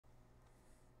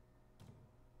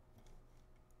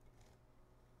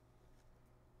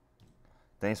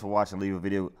Thanks for watching. Leave a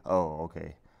video. Oh,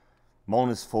 okay.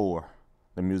 Bonus 4.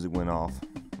 The music went off,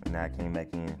 and now I came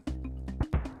back in.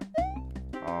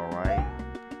 All right.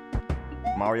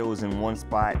 Mario is in one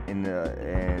spot,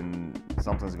 and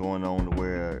something's going on to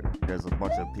where there's a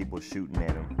bunch of people shooting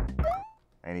at him,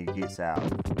 and he gets out.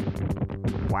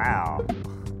 Wow.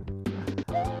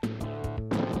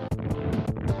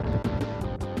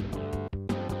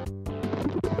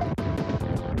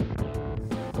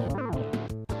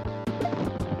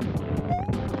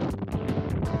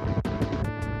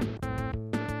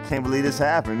 Can't believe this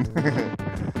happened.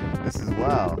 This is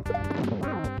wild.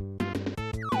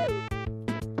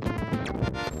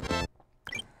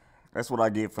 That's what I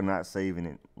get for not saving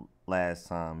it last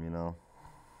time, you know.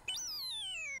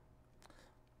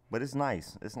 But it's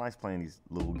nice. It's nice playing these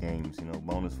little games, you know.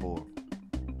 Bonus 4.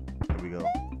 Here we go.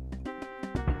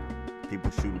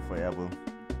 People shooting forever.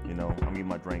 You know, I'm getting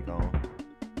my drink on.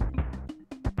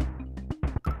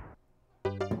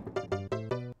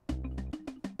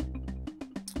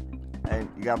 And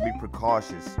you gotta be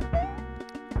precautious.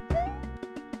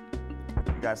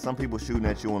 You got some people shooting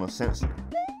at you on a sensor.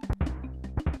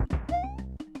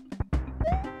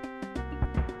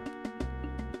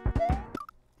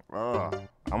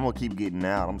 I'm gonna keep getting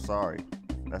out. I'm sorry.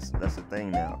 That's the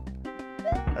thing now.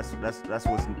 That's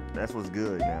what's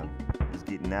good now. Just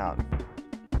getting out.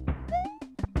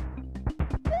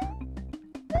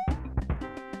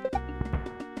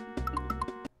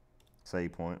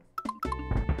 Save point.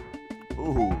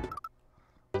 Ooh.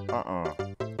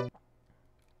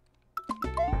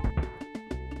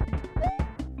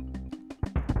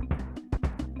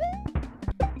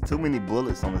 Too many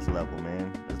bullets on this level,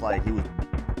 man. It's like he was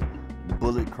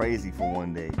bullet crazy for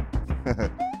one day.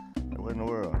 What in the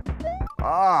world?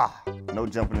 Ah! No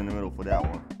jumping in the middle for that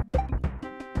one.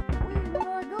 Where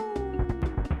I go?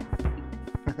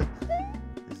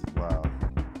 This is wild.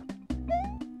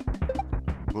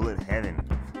 Bullet heaven.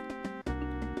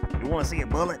 You want to see a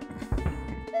bullet?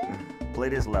 Play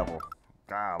this level.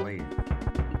 Golly.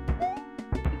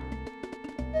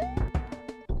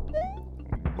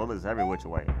 Bullets every which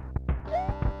way.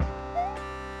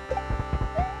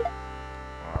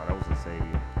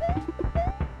 Savior.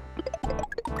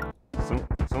 As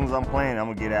soon as I'm playing, I'm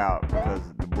gonna get out because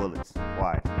of the bullets.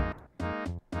 Why?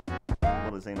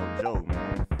 Bullets ain't no joke,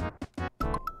 man.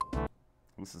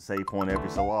 It's a save point every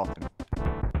so often,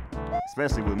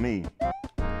 especially with me.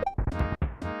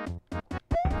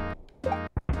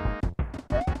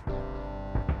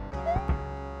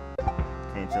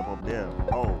 Can't jump up there.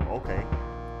 Oh, okay.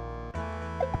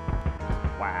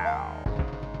 Wow.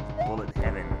 Bullet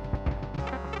heaven.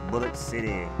 Bullet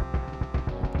City.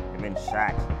 They've been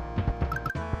shot.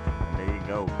 And there you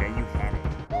go. There you have it.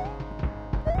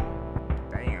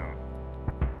 Damn.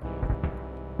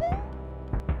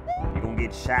 You're gonna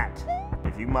get shot.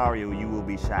 If you Mario, you will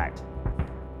be shot.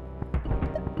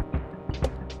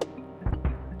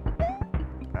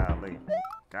 Golly.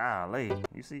 Golly.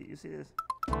 You see this?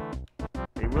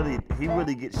 He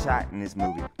really gets shot in this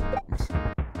movie.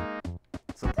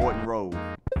 Supporting role.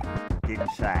 Getting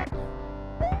shot.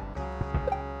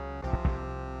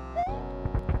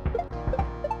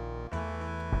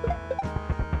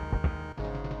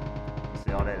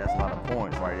 That's a lot of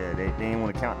points right there. They didn't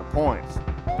want to count the points.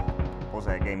 Supposed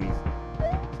to have gave me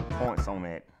some points on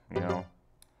that, you know.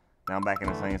 Now I'm back in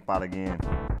the same spot again.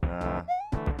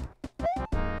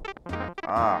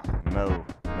 No.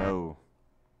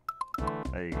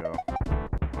 There you go.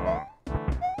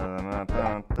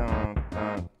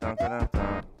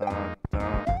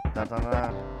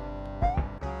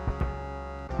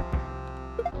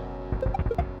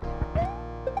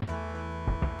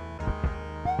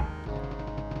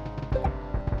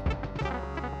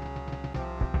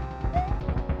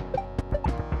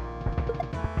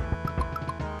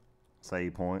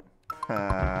 Save point.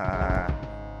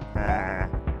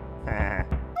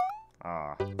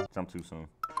 Jump too soon.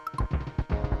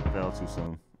 Fell too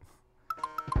soon.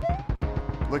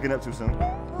 Looking up too soon.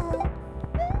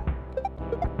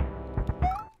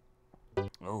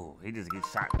 Oh, he just gets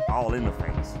shot all in the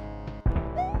face.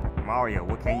 Mario,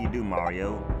 what can you do,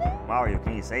 Mario? Mario,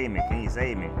 can you save me? Can you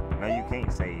save me? No, you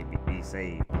can't save me. Be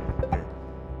saved.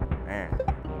 Man,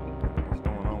 what's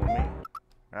going on with me?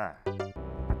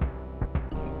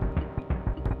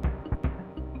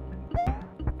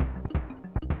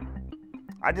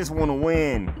 I just want to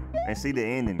win and see the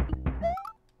ending.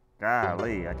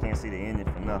 Golly, I can't see the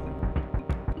ending for nothing.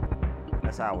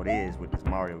 That's how it is with this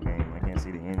Mario game. I can't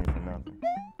see the ending for nothing.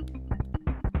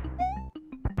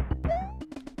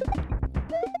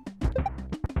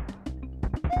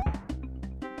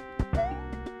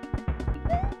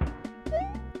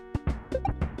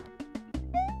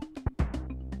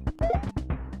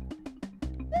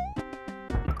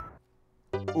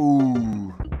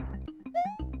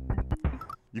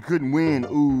 You couldn't win.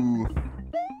 Ooh.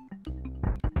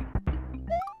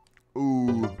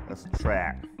 Ooh, that's a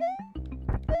trap.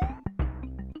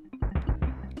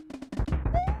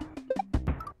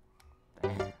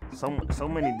 So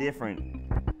many different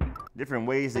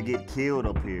ways to get killed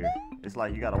up here. It's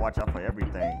like you gotta watch out for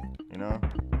everything, you know?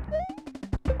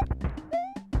 So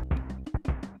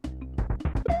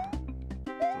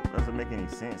it doesn't make any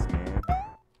sense, man.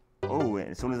 Oh, and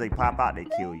as soon as they pop out, they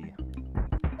kill you.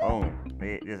 Boom.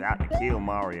 They just out to kill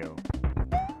Mario.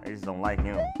 They just don't like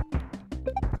him.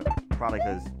 Probably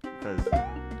because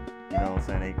you know what I'm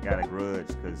saying, they got a grudge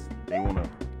because they wanna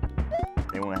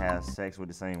have sex with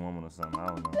the same woman or something. I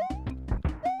don't know.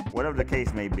 Whatever the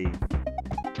case may be,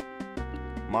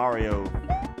 Mario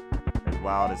is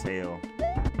wild as hell.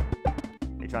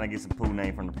 They trying to get some cool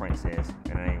name from the princess,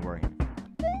 and it ain't working.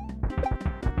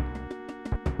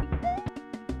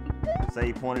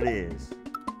 Save point it is.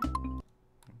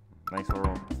 Thanks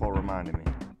for reminding me.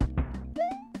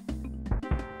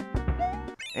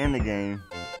 End the game.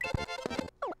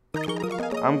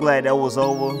 I'm glad that was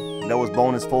over. That was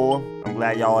bonus 4. I'm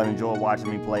glad y'all enjoyed watching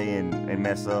me play and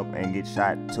mess up and get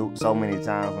shot so many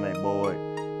times on that board.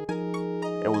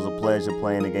 It was a pleasure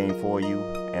playing the game for you,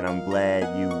 and I'm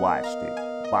glad you watched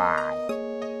it. Bye.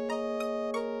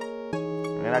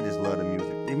 Man, I just love the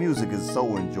music. The music is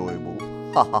so enjoyable.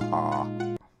 Ha ha ha.